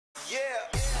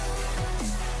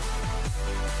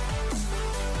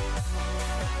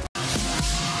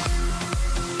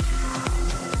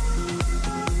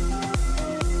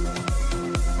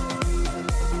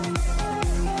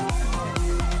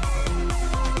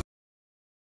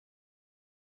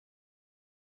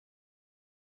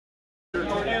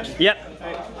Yep.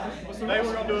 Hey, today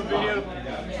we're going to do a video, I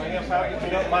guess, how to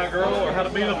beat up by a girl or how to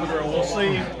beat up a girl. We'll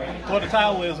see what the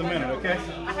title is in a minute, okay?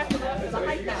 I have to know the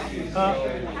height now. I have to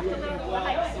know the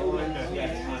height.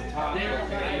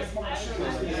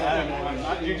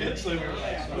 Not jiu-jitsu.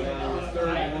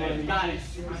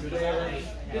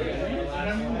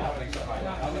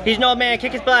 He's an old man,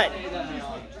 kick his butt.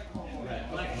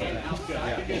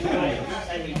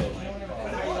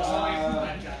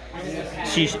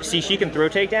 She can throw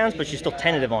takedowns, but she's still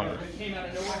tentative on them.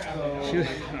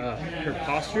 Her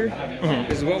posture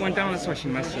is what went down. That's why she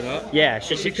messed it up. Yeah,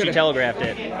 she telegraphed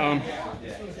it.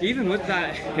 Even with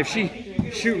that, if she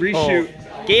reshoot,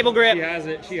 Gable grip.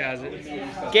 She has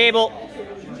it. Gable.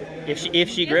 If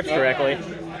she grips correctly.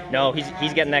 No,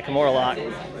 he's getting that Kimura lock.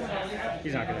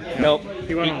 He's not gonna. Nope.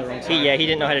 He went on the wrong side. Yeah, he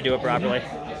didn't know how to do it properly.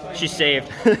 She's saved.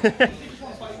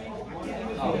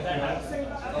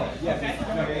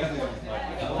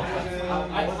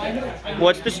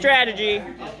 What's the strategy?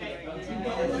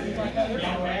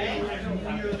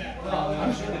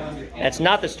 That's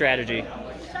not the strategy.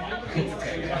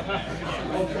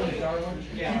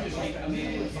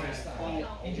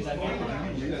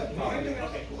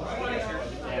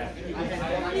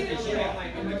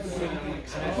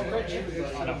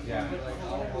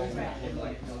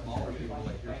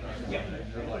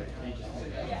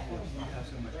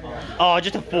 Oh,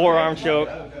 just a forearm choke.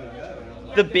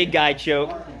 The big guy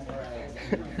choke.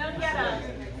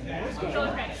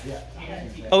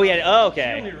 Oh yeah. Oh,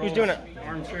 okay. Who's doing it?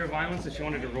 Armchair Violence. If she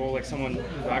wanted to roll like someone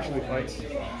who actually fights.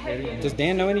 Does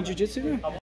Dan know any jiu-jitsu?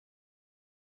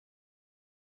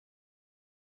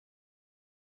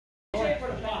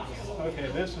 Okay,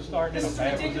 this is starting in a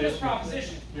bad ridiculous position.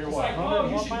 proposition. You're It's what, like, oh,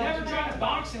 you should 101 never pounds? try to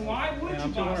box, and why would Yeah, you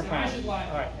I'm box? 200 I pounds. should like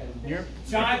All right, you're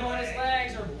dive on his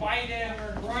legs or bite him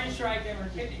or groin strike him or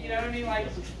kick, you know what I mean? Like,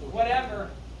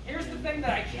 whatever. Here's the thing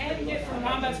that I can get from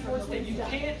combat sports that you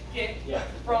can't get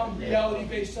from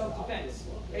reality-based self-defense.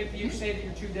 If you say that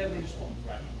you're too deadly to sport.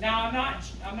 Now, I'm not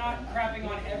crapping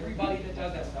on everybody that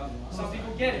does that stuff. Some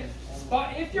people get it.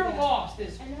 But if you're lost,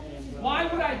 why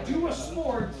would I do a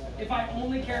sport if I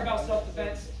only care about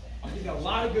self-defense? I'll give you a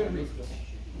lot of good reasons.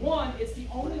 One, it's the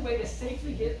only way to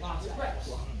safely get lots of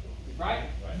reps. Right?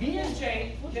 Me and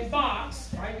Jay can box,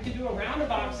 right? We can do a round of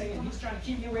boxing, and he's trying to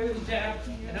keep me away with his jab,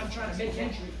 and I'm trying to make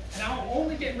entry. And I'll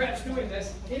only get reps doing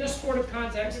this in a sportive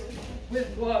context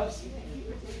with gloves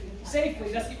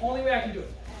safely. That's the only way I can do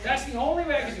it. That's the only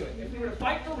way I can do it. If we were to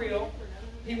fight for real,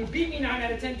 he would beat me 9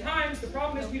 out of 10 times. The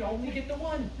problem is we'd only get the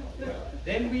one.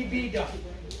 Then we'd be done.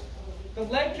 The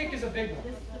leg kick is a big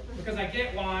one, because I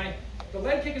get why. The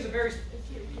leg kick is a very...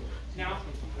 Now,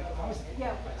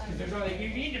 there's like, you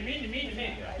need to mean.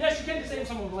 Yes, you can disable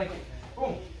someone with a leg kick.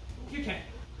 Boom. You can.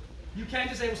 You can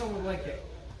disable someone with a leg kick.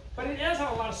 But it does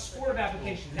have a lot of sportive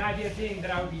application. The idea being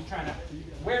that I would be trying to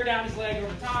wear down his leg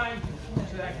over time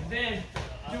so that I can then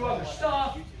do other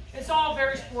stuff. It's all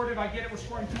very sportive. I get it. We're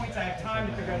scoring points. I have time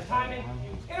to figure out his timing.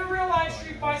 In a real life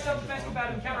street fight, self-defense,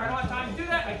 combative encounter, I don't have time to do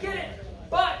that. I get it.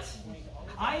 But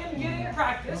I am getting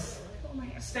practice.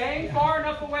 Staying far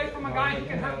enough away from a guy who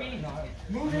can hurt me,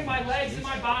 moving my legs and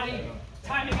my body,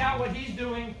 timing out what he's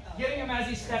doing, getting him as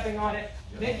he's stepping on it,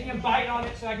 making him bite on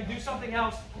it so I can do something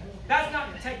else. That's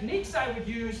not the techniques I would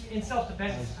use in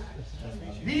self-defense.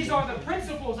 These are the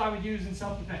principles I would use in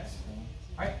self-defense.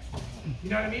 Right?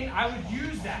 You know what I mean? I would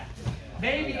use that.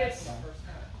 Maybe it's,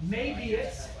 you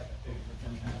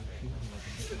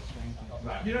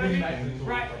know what I mean?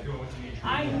 Right.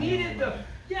 I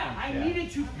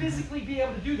needed to physically be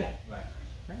able to do that.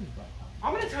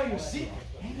 I'm going to tell you a secret.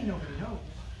 Maybe nobody knows.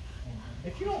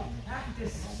 If you don't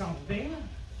practice something,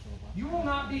 you will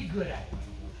not be good at it.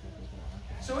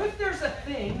 So if there's a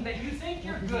thing that you think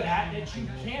you're good at that you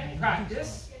can't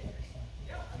practice,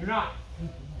 you're not.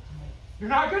 You're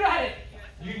not good at it.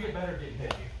 You get better getting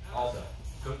hit. Also,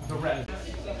 the rep.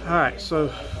 all right.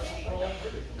 So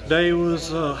today was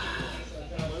the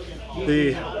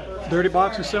Dirty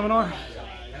Boxing Seminar.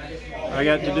 I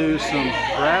got to do some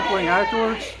grappling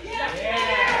afterwards.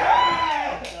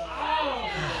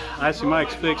 I see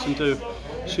Mike's fixing to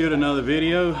shoot another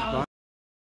video.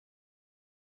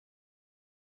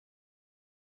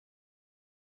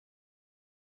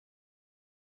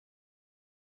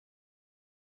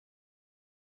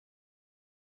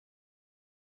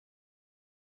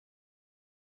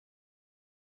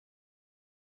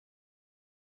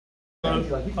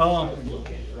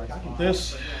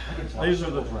 these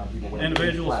are the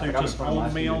individuals who just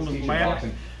owned me on the mat.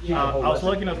 I was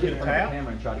lucky enough to get a tap,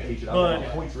 but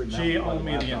she owned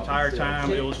me the entire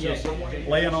time. It was just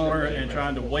laying on her and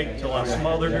trying to wait until I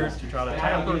smothered her to try to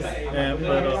tap her.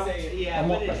 But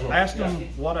I'm asking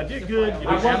what I did good,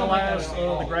 analyze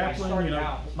the grappling,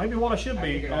 maybe what I should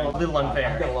be. A little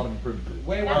unfair.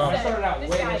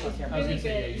 This guy is really good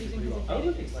at using his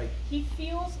advantages. He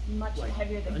feels much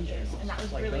heavier than he is, and that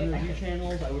was really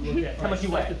effective. How much you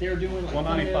weigh?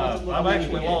 195. I've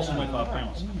actually lost 25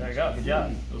 pounds. There you go. Good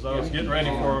job. Because I was getting ready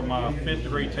for my 5th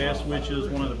degree test, which is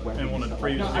one of the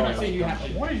previous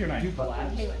videos. What is your name?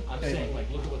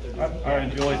 I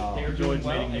enjoyed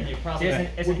meeting you.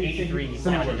 It's an 83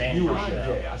 pound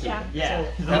advantage. Yeah. Yeah.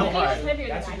 He feels heavier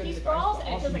than that. He sprawls,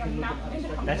 and it feels like a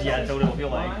mountain. That's what it'll feel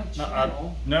like. I've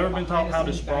never been taught how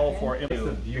to sprawl for it.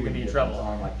 You can be in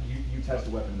trouble.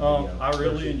 I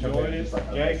really enjoyed it,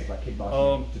 Jake.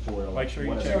 Make sure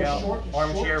you check out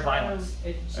Armchair Violence.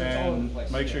 And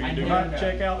make sure you do not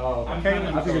check out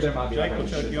Kaitlin. Jake will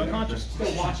choke you unconscious.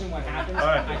 Still watching what happens. All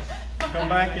right, come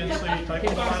back and see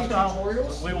Taekwondo lifestyle.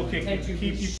 We will keep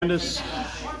you in this.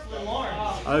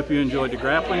 I hope you enjoyed the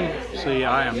grappling. See,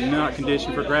 I am not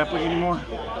conditioned for grappling anymore,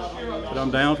 but I'm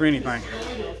down for anything.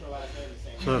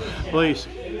 So please,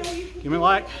 give me a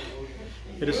like,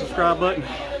 hit the subscribe button.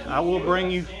 I will bring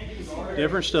you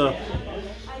different stuff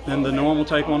than the normal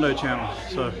Taekwondo channel.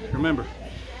 So remember,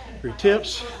 for your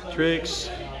tips, tricks,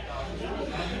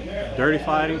 dirty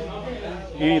fighting,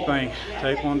 anything,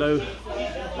 Taekwondo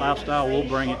lifestyle will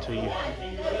bring it to you.